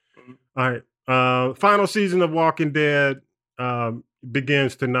 All right. Final season of Walking Dead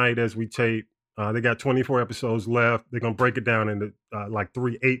begins tonight as we tape. They got 24 episodes left. They're going to break it down into like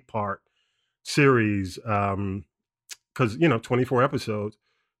 3 8-part series because, 24 episodes.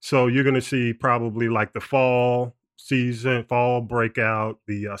 So you're going to see probably like the fall breakout,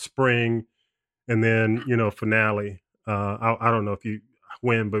 the spring, and then, finale. I don't know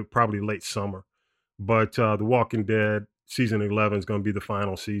when, but probably late summer. But The Walking Dead season 11 is going to be the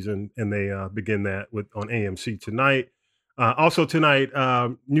final season, and they begin that on AMC tonight. Also tonight,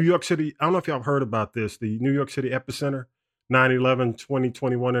 New York City, I don't know if y'all have heard about this, the New York City Epicenter, 9/11,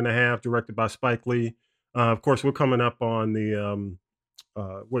 2021 and a half, directed by Spike Lee. Of course, we're coming up on the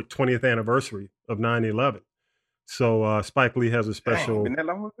 20th anniversary of 9/11. So Spike Lee has a special. Been that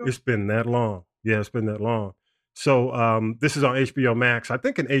long ago? It's been that long. Yeah, it's been that long. So this is on HBO Max. I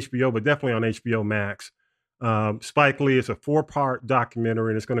think in HBO, but definitely on HBO Max. Spike Lee is a 4-part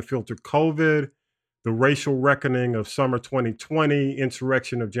documentary, and it's going to filter COVID, the racial reckoning of summer 2020,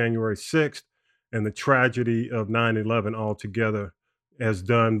 insurrection of January 6th, and the tragedy of 9/11 all together, as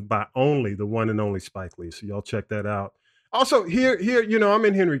done by only the one and only Spike Lee. So y'all check that out. Also, here, I'm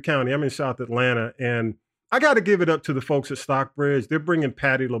in Henry County. I'm in South Atlanta, and I got to give it up to the folks at Stockbridge. They're bringing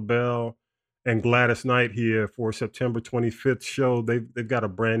Patti LaBelle and Gladys Knight here for September 25th show. They've got a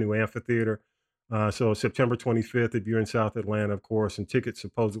brand new amphitheater. So September 25th, if you're in South Atlanta, of course, and tickets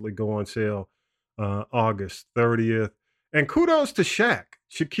supposedly go on sale August 30th. And kudos to Shaq.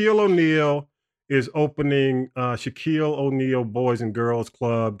 Shaquille O'Neal is opening Shaquille O'Neal Boys and Girls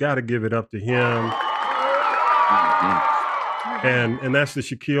Club. Got to give it up to him. And that's the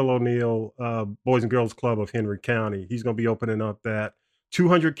Shaquille O'Neal Boys and Girls Club of Henry County. He's going to be opening up that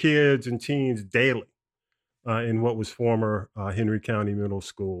 200 kids and teens daily in what was former Henry County Middle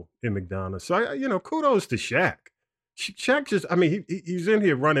School in McDonough. So, kudos to Shaq. Shaq just, he's in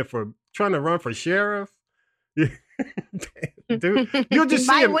here trying to run for sheriff. Dude, you'll just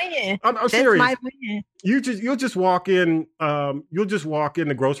see him. Win. I'm serious. Might win. You'll just walk in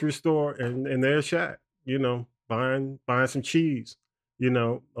the grocery store and there's Shaq, buying some cheese,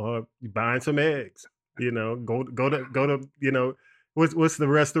 or buying some eggs, go to, what's the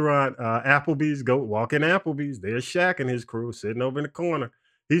restaurant? Applebee's. Go walk in Applebee's. There's Shaq and his crew sitting over in the corner.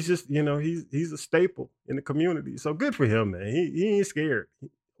 He's just, he's a staple in the community. So good for him, man. He ain't scared.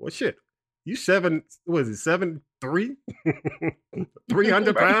 Well, shit. You 7'3"?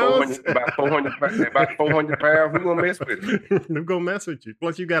 300 pounds? About 400 pounds. Who's gonna mess with you? Who's gonna mess with you?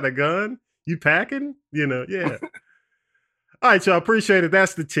 Plus, you got a gun. You packing? Yeah. All right, y'all. Appreciate it.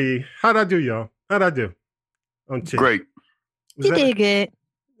 That's the tea. How'd I do, y'all? How'd I do on tea? Great. You did good.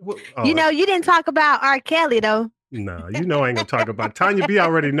 You didn't talk about R. Kelly, though. No, I ain't gonna talk about Tanya B.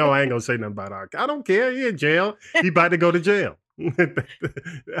 already know I ain't gonna say nothing about R. Kelly. I don't care. He in jail. He about to go to jail.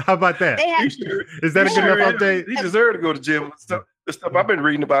 How about that? Is that a good enough update? He deserved to go to jail. The stuff I've been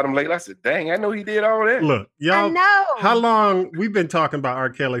reading about him lately, I said, dang, I know he did all that. Look, y'all, I know. How long? We've been talking about R.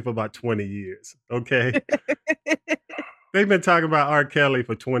 Kelly for about 20 years, okay? They've been talking about R. Kelly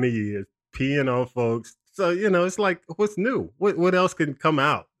for 20 years, peeing on folks. So, it's like, what's new? What else can come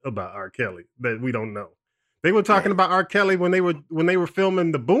out about R. Kelly that we don't know? They were talking about R. Kelly when they were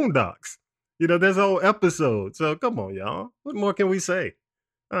filming the Boondocks. There's a whole episode. So come on, y'all. What more can we say?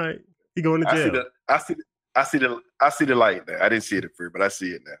 All right, he going to jail. I see the light now. I didn't see it at first, but I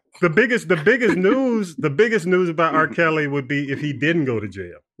see it now. The biggest news about R. Kelly would be if he didn't go to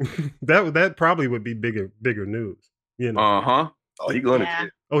jail. that probably would be bigger news. Oh, he going to jail.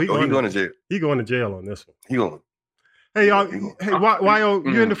 He going to jail. He going to jail on this one. He going. Hey y'all. Hey, YO,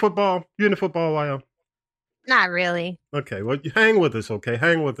 you into football? You into football, YO? Not really. Okay, well, hang with us. Okay,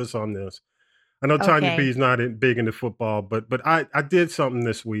 hang with us on this. I know Tanya B is not big into football, but I did something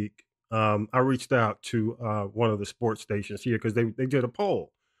this week. I reached out to one of the sports stations here because they did a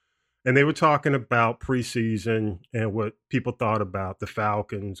poll, And they were talking about preseason and what people thought about the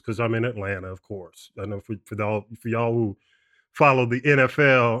Falcons, because I'm in Atlanta, of course. I know for y'all who follow the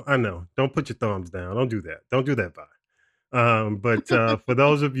NFL, I know. Don't put your thumbs down. Don't do that. Don't do that, Vi. But for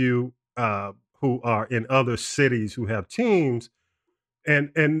those of you who are in other cities who have teams,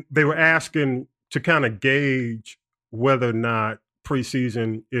 and they were asking to kind of gauge whether or not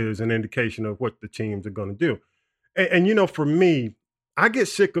preseason is an indication of what the teams are going to do. And you know, for me, I get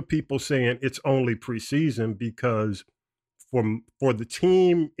sick of people saying it's only preseason because for the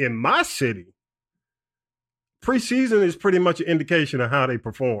team in my city, preseason is pretty much an indication of how they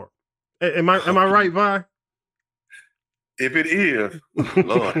perform. Am I right, Vi? If it is,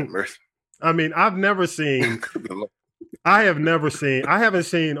 Lord have mercy. I mean, I haven't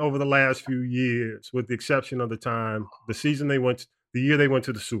seen over the last few years, with the exception of the year they went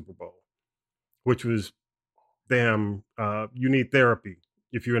to the Super Bowl, which was damn, you need therapy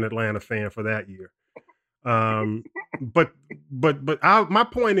if you're an Atlanta fan for that year. But my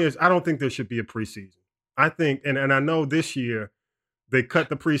point is, I don't think there should be a preseason. I think, and I know this year they cut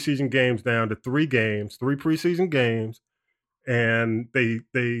the preseason games down to 3 preseason games, and they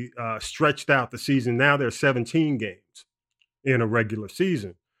stretched out the season. Now there's 17 games in a regular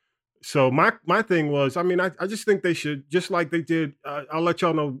season. So my thing was, I mean, I just think they should, just like they did. I'll let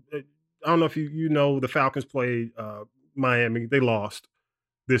y'all know. I don't know if you know the Falcons played Miami. They lost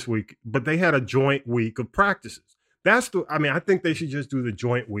this week, but they had a joint week of practices. I think they should just do the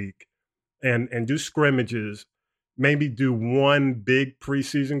joint week and do scrimmages, maybe do one big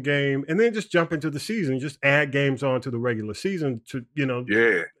preseason game, and then just jump into the season, just add games on to the regular season to,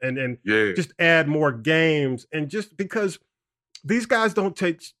 and just add more games. And just because these guys it's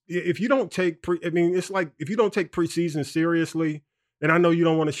like if you don't take preseason seriously, and I know you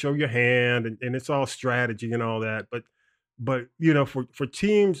don't want to show your hand, and it's all strategy and all that, but for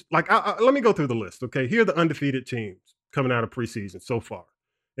teams like, let me go through the list. Okay, here are the undefeated teams coming out of preseason so far,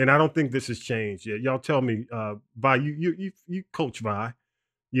 and I don't think this has changed yet. Y'all tell me, Vi, you coach Vi,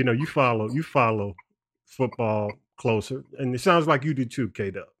 you follow football closer, and it sounds like you do too,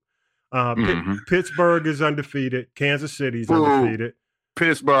 K-Dub. Pittsburgh is undefeated. Kansas City's undefeated.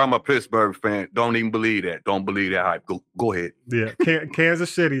 Pittsburgh, I'm a Pittsburgh fan. Don't even believe that. Don't believe that hype. Go ahead. Yeah,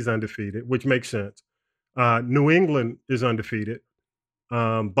 Kansas City's undefeated, which makes sense. New England is undefeated.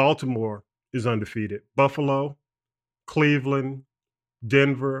 Baltimore is undefeated. Buffalo, Cleveland,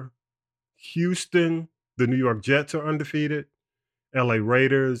 Denver, Houston, the New York Jets are undefeated. LA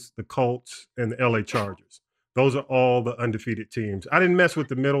Raiders, the Colts, and the LA Chargers. Those are all the undefeated teams. I didn't mess with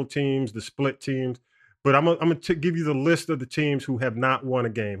the middle teams, the split teams. But I'm going to give you the list of the teams who have not won a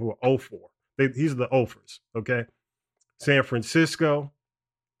game, who are 0-4. These are the 0-4s, okay? San Francisco,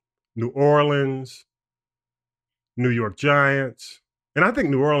 New Orleans, New York Giants. And I think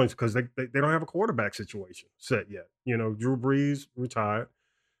New Orleans, because they don't have a quarterback situation set yet. Drew Brees retired.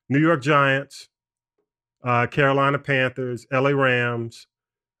 New York Giants, Carolina Panthers, LA Rams,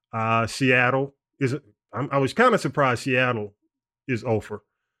 Seattle. I was kind of surprised Seattle is 0-4.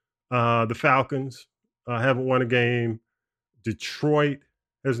 The Falcons haven't won a game. Detroit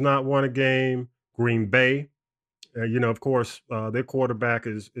has not won a game. Green Bay, of course, their quarterback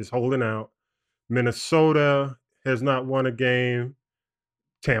is holding out. Minnesota has not won a game.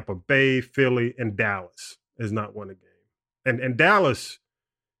 Tampa Bay, Philly, and Dallas has not won a game. And Dallas,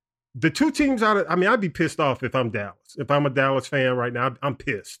 the two teams I'd be pissed off if I'm Dallas. If I'm a Dallas fan right now, I'm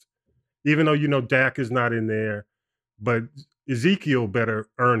pissed. Even though, Dak is not in there, but Ezekiel better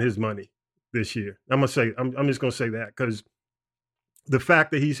earn his money this year. I'm just gonna say that, because the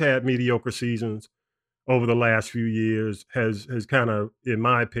fact that he's had mediocre seasons over the last few years has kind of, in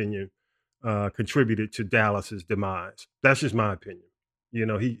my opinion, contributed to Dallas's demise. That's just my opinion.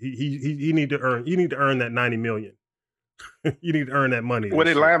 He need to earn that $90 million. You need to earn that money. Well,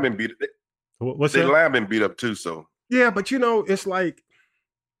 their linemen beat. What's their that? linemen beat up too. So yeah, but it's like,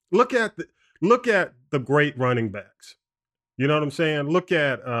 look at the great running backs. You know what I'm saying? Look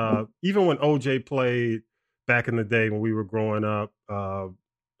at even when OJ played back in the day when we were growing up.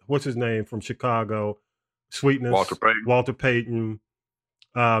 What's his name from Chicago? Sweetness. Walter Payton.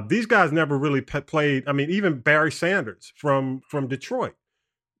 These guys never really played. I mean, even Barry Sanders from Detroit.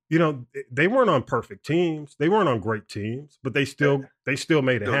 They weren't on perfect teams. They weren't on great teams, but they still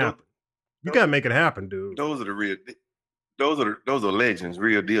made it happen. You gotta make it happen, dude. Those are legends,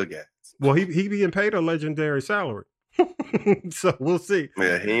 real deal guys. Well, he being paid a legendary salary. So we'll see.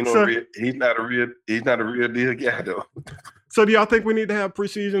 Yeah, he's not a real deal guy though. So do y'all think we need to have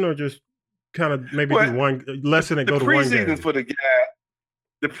preseason, or just kind of maybe do one lesson and go to one game? The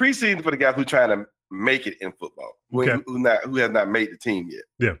preseason for the guys who trying to make it in football, who has not made the team yet.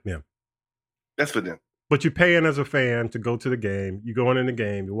 Yeah. That's for them. But you're paying as a fan to go to the game. You're going in the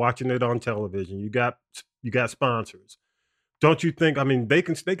game. You're watching it on television. You got sponsors. Don't you think? I mean, they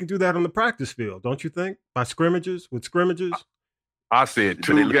can do that on the practice field. Don't you think? With scrimmages. I said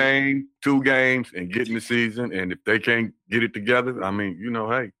two games, and get in the season. And if they can't get it together, I mean,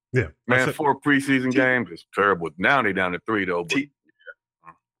 hey, yeah, man, 4 preseason games is terrible. Now they down to 3 though. But,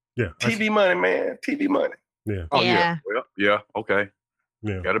 TV money, man. TV money. Yeah. Oh yeah. Well, yeah. Okay.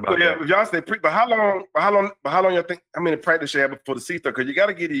 Yeah. Got about if y'all say but how long y'all think? How many practice you have before the season? Because you got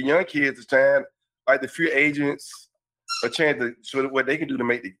to give the young kids a chance, like the free agents, a chance to show what they can do to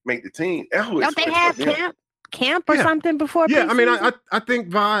make the team. Don't they have camp or something before? Yeah, I mean, I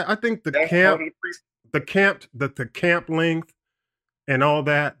think the camp length and all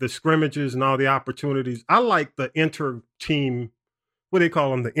that, the scrimmages and all the opportunities. I like the inter-team. What do they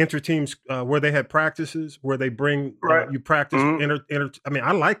call them? The inter-teams where they had practices where they bring you practice. I mean,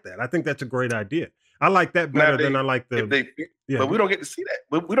 I like that. I think that's a great idea. I like that better than I like the. But we don't get to see that.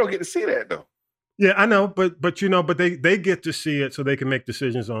 We don't get to see that though. Yeah, I know, but they get to see it so they can make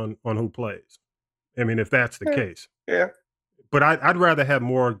decisions on who plays. I mean, if that's the case. Yeah. But I'd rather have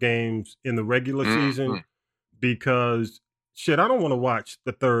more games in the regular season because I don't want to watch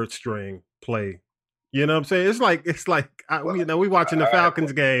the third string play. You know what I'm saying? It's like we watching the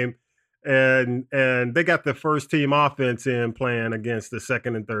Falcons game and they got the first team offense in playing against the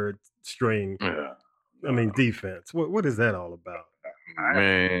second and third string. Yeah. I mean defense. What is that all about?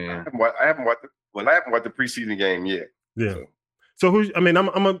 Man, I haven't watched the preseason game yet. Yeah. So I'm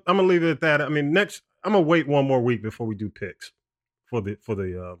gonna leave it at that. I mean, next I'm gonna wait one more week before we do picks for the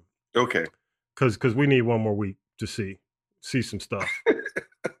okay. Because we need one more week to see some stuff.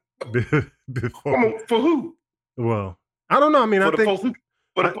 For who? Well, I don't know. I mean, I think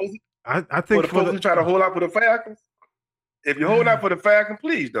I think for the try to hold out for the Falcons. If you hold out for the Falcons,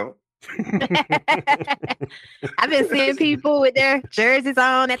 please don't. I've been seeing people with their jerseys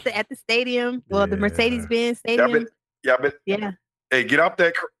on at the stadium. Well, the Mercedes-Benz Stadium. Yeah. Hey, get off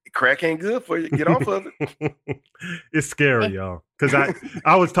that crack ain't good for you. Get off of it. It's scary, y'all. Because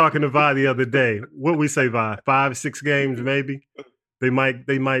I was talking to Vi the other day. What we say, Vi? 5-6 games, maybe. They might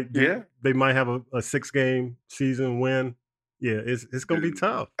have a 6-game season win. Yeah, it's gonna be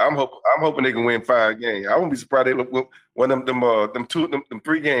tough. I'm hoping they can win 5 games. I won't be surprised they look one of them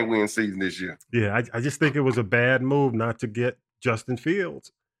 3-game win season this year. Yeah, I just think it was a bad move not to get Justin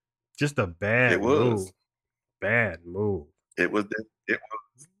Fields. Just a bad move. Bad move. It was.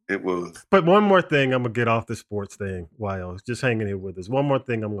 But one more thing, I'm gonna get off the sports thing. While just hanging here with us. One more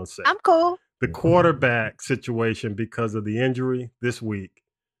thing I'm gonna say. I'm cool. The quarterback situation because of the injury this week,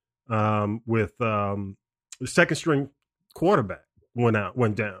 with the second string quarterback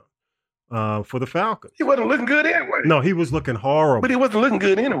went down for the Falcons. He wasn't looking good anyway. No, he was looking horrible. But he wasn't looking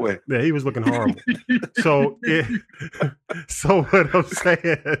good anyway. Yeah, he was looking horrible. So what I'm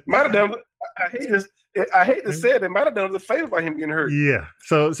saying, might have done. I hate to say it. It might have done us a favor by him getting hurt. Yeah.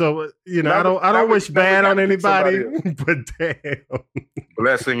 So I don't wish bad on anybody, but damn.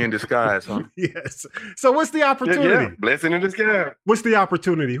 Blessing in disguise, huh? Yes. So what's the opportunity? Yeah, blessing in disguise. What's the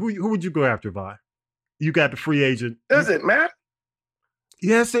opportunity? Who would you go after, Vi? You got the free agent. Does it matter?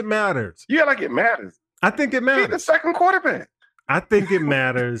 Yes, it matters. Yeah, like it matters. I think it matters. Be the second quarterback. I think it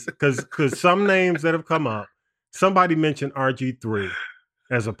matters because some names that have come up, somebody mentioned RG3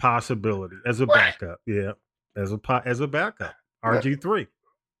 as a possibility, as a backup. Yeah, as a backup. RG3.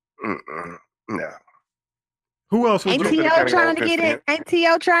 No. Who else was Ain't T.O. trying to get it? Ain't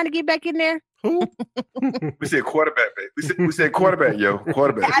T.O. trying to get back in there? Who? We said quarterback, babe. We said quarterback, yo.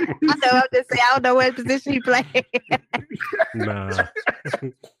 Quarterback. I know. I'm just saying, I don't know what position he played. Nah.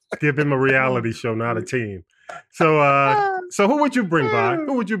 Give him a reality show, not a team. So who would you bring, Vi?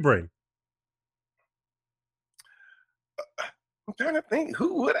 Who would you bring? I'm trying to think.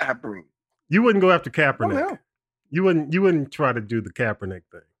 Who would I bring? You wouldn't go after Kaepernick. Oh, no. You wouldn't try to do the Kaepernick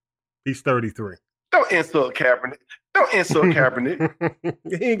thing. He's 33. Don't insult Kaepernick. Don't insult Kaepernick.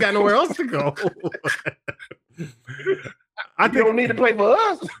 He ain't got nowhere else to go. I think you don't need to play for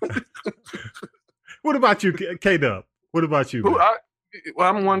us. What about you, K-Dub? What about you?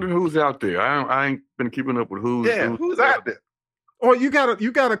 I'm wondering who's out there. I ain't been keeping up with who's out there. Oh, you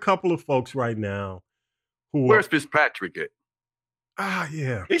got a couple of folks right now. Where's Fitzpatrick at?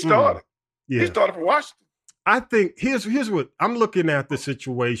 Yeah. He started. Yeah. He started for Washington. I think here's what I'm looking at the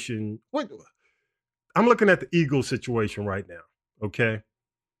situation. I'm looking at the Eagles situation right now. Okay.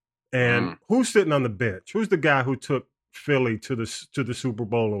 And who's sitting on the bench? Who's the guy who took Philly to the Super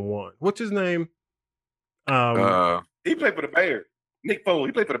Bowl and won? What's his name? He played for the Bears. Nick Foles.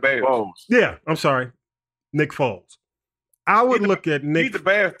 He played for the Bears. Yeah, I'm sorry. Nick Foles. I would look at Nick. He's the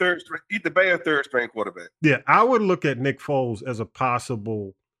bad third string quarterback. Yeah, I would look at Nick Foles as a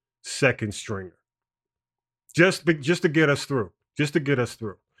possible second stringer, just to get us through.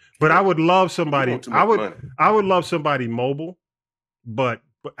 But I would love somebody. I would love somebody mobile, but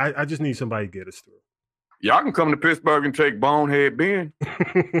I just need somebody to get us through. Y'all can come to Pittsburgh and take Bonehead Ben.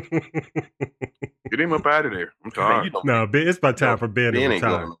 Get him up out of there. I'm tired. No, Ben, it's about time for Ben to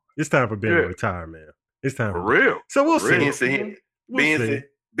retire. It's time for Ben to retire, man. It's time for real. So we'll see.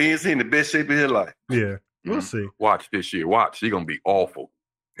 Ben's in the best shape of his life. Yeah, we'll see. Watch this year. Watch. He's gonna be awful.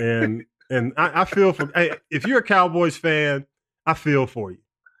 And I feel for. Hey, if you're a Cowboys fan, I feel for you.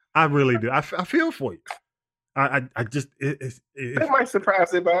 I really do. I feel for you. I just that might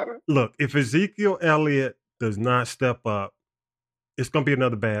surprise everybody. Look, if Ezekiel Elliott does not step up, it's going to be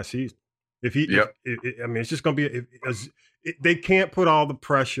another bad season. If he, it's just going to be. They can't put all the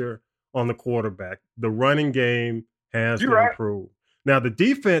pressure on the quarterback. The running game has to improve. Now the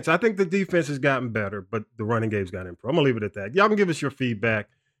defense, I think the defense has gotten better, but the running game's got to improve. I'm gonna leave it at that. Y'all can give us your feedback.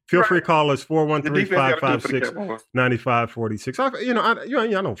 Feel free to call us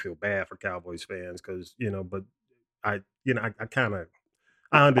 413-556-9546. I don't feel bad for Cowboys fans because but I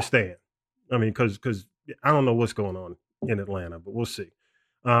understand. I mean, because I don't know what's going on in Atlanta, but we'll see.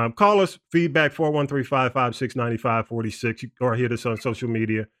 Call us, feedback 413-556-9546, or hit us on social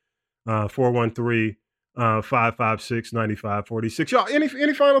media, 413-556-9546. Y'all,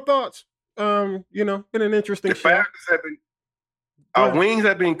 any final thoughts? Been an interesting show. Our wings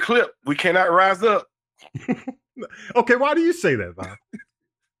have been clipped. We cannot rise up. Okay, why do you say that, Bob?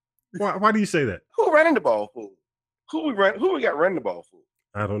 Why do you say that? Who running the ball for? Who we got running the ball for?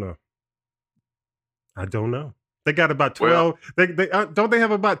 I don't know. They got about 12. Don't they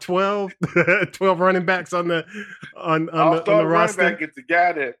have about 12 running backs on the roster? Running back is the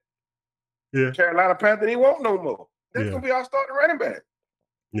guy that Carolina Panthers he won't no more. That's gonna be our starting running back.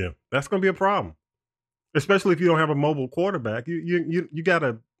 Yeah, that's gonna be a problem. Especially if you don't have a mobile quarterback, you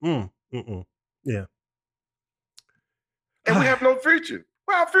gotta, yeah. And we have no future.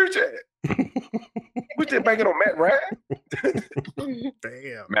 Where our future at? We just banking on Matt Ryan.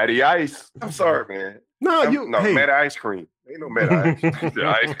 Damn, Matty Ice. I'm sorry, man. No, Matty Ice Cream. Ain't no Matty Ice. He's the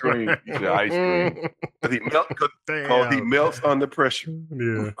ice cream. He's the ice cream. Because he melts under pressure.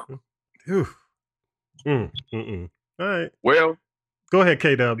 Yeah. All right. Well, go ahead,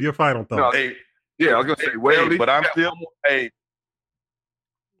 K-Dub. Your final thoughts. No, I was gonna say, but I'm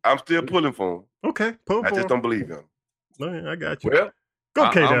still pulling for him. Okay, pull for him. I just don't believe him. I got you. Well,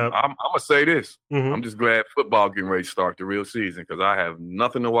 go K-Dub. I'm gonna say this. Mm-hmm. I'm just glad football getting ready to start the real season because I have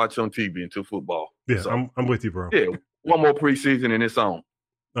nothing to watch on TV until football. Yeah, so, I'm with you, bro. Yeah, one more preseason and it's on.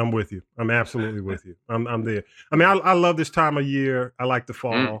 I'm with you. I'm absolutely with you. I'm there. I mean, I love this time of year. I like the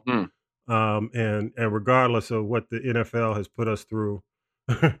fall. Mm-hmm. And regardless of what the NFL has put us through,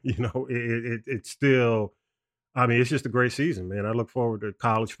 it's still, I mean, it's just a great season, man. I look forward to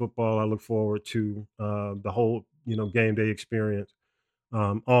college football. I look forward to the whole, game day experience,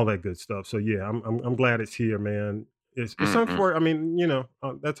 all that good stuff. So yeah, I'm glad it's here, man. It's unfortunate. I mean,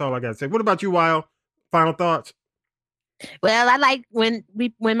 that's all I got to say. What about you, Wild? Final thoughts? Well, I like when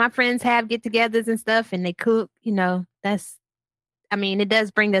my friends have get-togethers and stuff, and they cook. It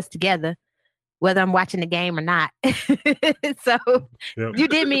does bring us together, whether I'm watching the game or not. So you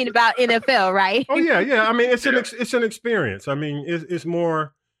did mean about NFL, right? Oh yeah. I mean, it's an experience. I mean, it's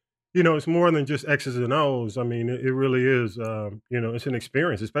more, it's more than just X's and O's. I mean, it really is. It's an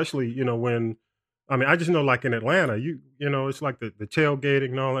experience, especially when. I mean, I just know, like in Atlanta, it's like the tailgating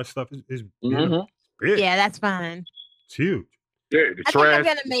and all that stuff is big. Yeah, that's fun. It's huge. Yeah, I think I'm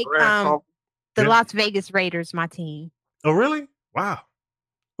gonna make the Las Vegas Raiders my team. Oh, really? Wow.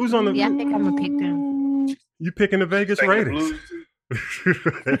 Who's on the? Yeah, I think I'm gonna pick them. You picking the Vegas Raiders? Who's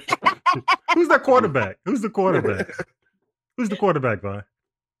that quarterback? Who's the quarterback? Who's the quarterback, Vi?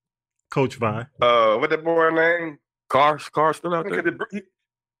 Coach Vi. What that boy name? Carr still out there?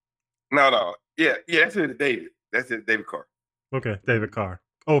 No. Yeah, that's it. David Carr. Okay, David Carr.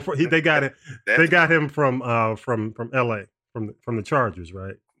 Oh, they got it. They got him from LA, from the Chargers,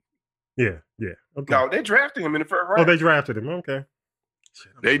 right? Yeah. Okay. No, they drafted him in the first round. Oh, they drafted him. Okay.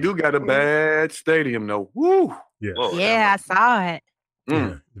 They do got a bad stadium, though. Woo! Yeah. Yeah, I saw it.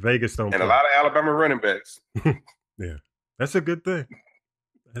 Yeah. Vegas don't. And a lot of Alabama running backs. Yeah, that's a good thing.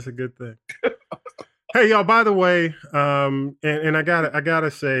 Hey, y'all. By the way, and I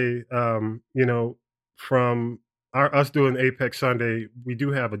gotta say, from us doing Apex Sunday, we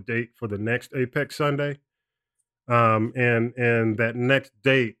do have a date for the next Apex Sunday, and that next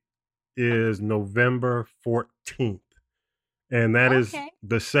date is November 14th. And that is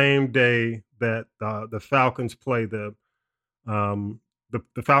the same day that the Falcons play the The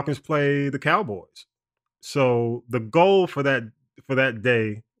Falcons play the Cowboys. So the goal for that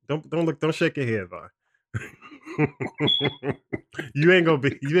day, don't shake your head, Vi. you ain't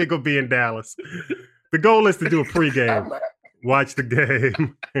gonna be in Dallas. The goal is to do a pregame. Watch the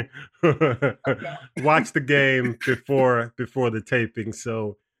game. Watch the game before the taping.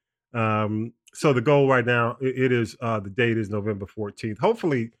 So the goal right now, it is the date is November 14th.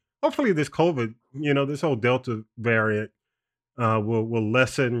 Hopefully this COVID, this whole Delta variant will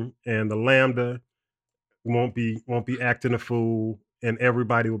lessen, and the Lambda won't be acting a fool, and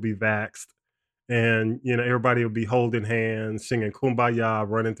everybody will be vaxxed. And, everybody will be holding hands, singing Kumbaya,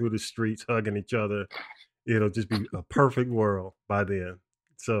 running through the streets, hugging each other. It'll just be a perfect world by then.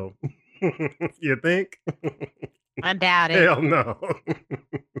 So, you think? I doubt it. Hell no.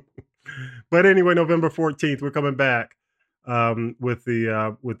 But anyway, November 14th, we're coming back with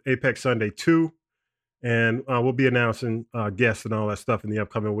Apex Sunday 2. And we'll be announcing guests and all that stuff in the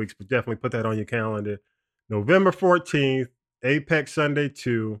upcoming weeks. But definitely put that on your calendar. November 14th, Apex Sunday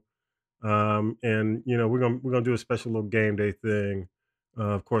 2. And we're gonna do a special little game day thing,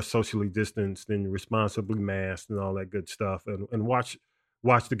 of course, socially distanced and responsibly masked and all that good stuff, and watch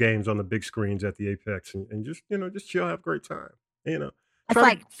the games on the big screens at the Apex, and just chill, have a great time. It's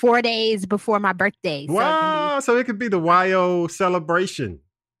like 4 days before my birthday. Wow! So it could be the YO celebration,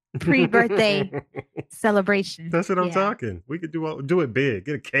 pre-birthday celebration. That's what I'm talking. We could do it big,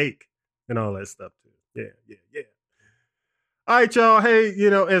 get a cake and all that stuff too. Yeah. All right, y'all. Hey,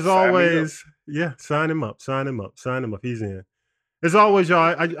 as always, sign him up. He's in. As always,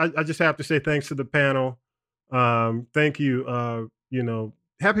 y'all, I just have to say thanks to the panel. Thank you.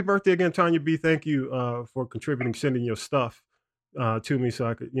 Happy birthday again, Tanya B. Thank you for contributing, sending your stuff to me so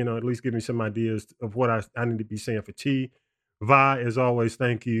I could, at least give me some ideas of what I need to be saying for T. Vi, as always,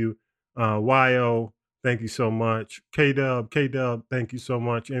 thank you. YO, thank you so much. K-Dub, thank you so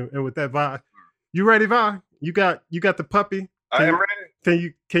much. And with that, Vi, you ready, Vi? You got the puppy? I am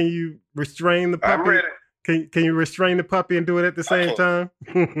ready. Can you restrain the puppy? I'm ready. Can you restrain the puppy and do it at the same time?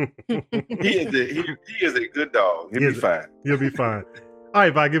 He is a good dog. He'll be fine. He'll be fine. All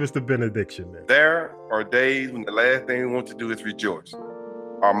right, Vi, give us the benediction, man. There are days when the last thing we want to do is rejoice.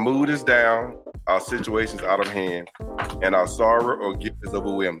 Our mood is down, our situation's out of hand, and our sorrow or guilt is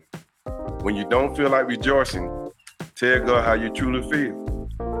overwhelming. When you don't feel like rejoicing, tell God how you truly feel.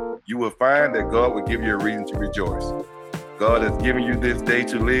 You will find that God will give you a reason to rejoice. God has given you this day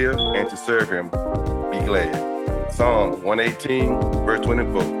to live and to serve him. Be glad. Psalm 118, verse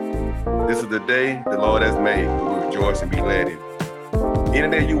 24. This is the day the Lord has made. We will rejoice and be glad in it. Any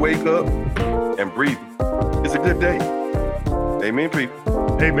day you wake up and breathe, it's a good day. Amen, people.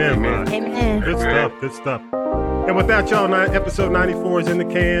 Amen. Amen. Good stuff. And with that, y'all, episode 94 is in the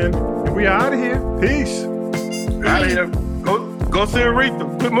can. And we are out of here. Peace. Out of here. Go see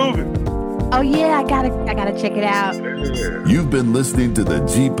Aretha. Quit moving. Oh yeah, I gotta check it out. You've been listening to the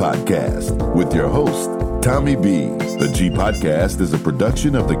G Podcast with your host, Tommy B. The G Podcast is a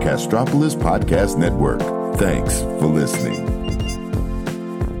production of the Castropolis Podcast Network. Thanks for listening.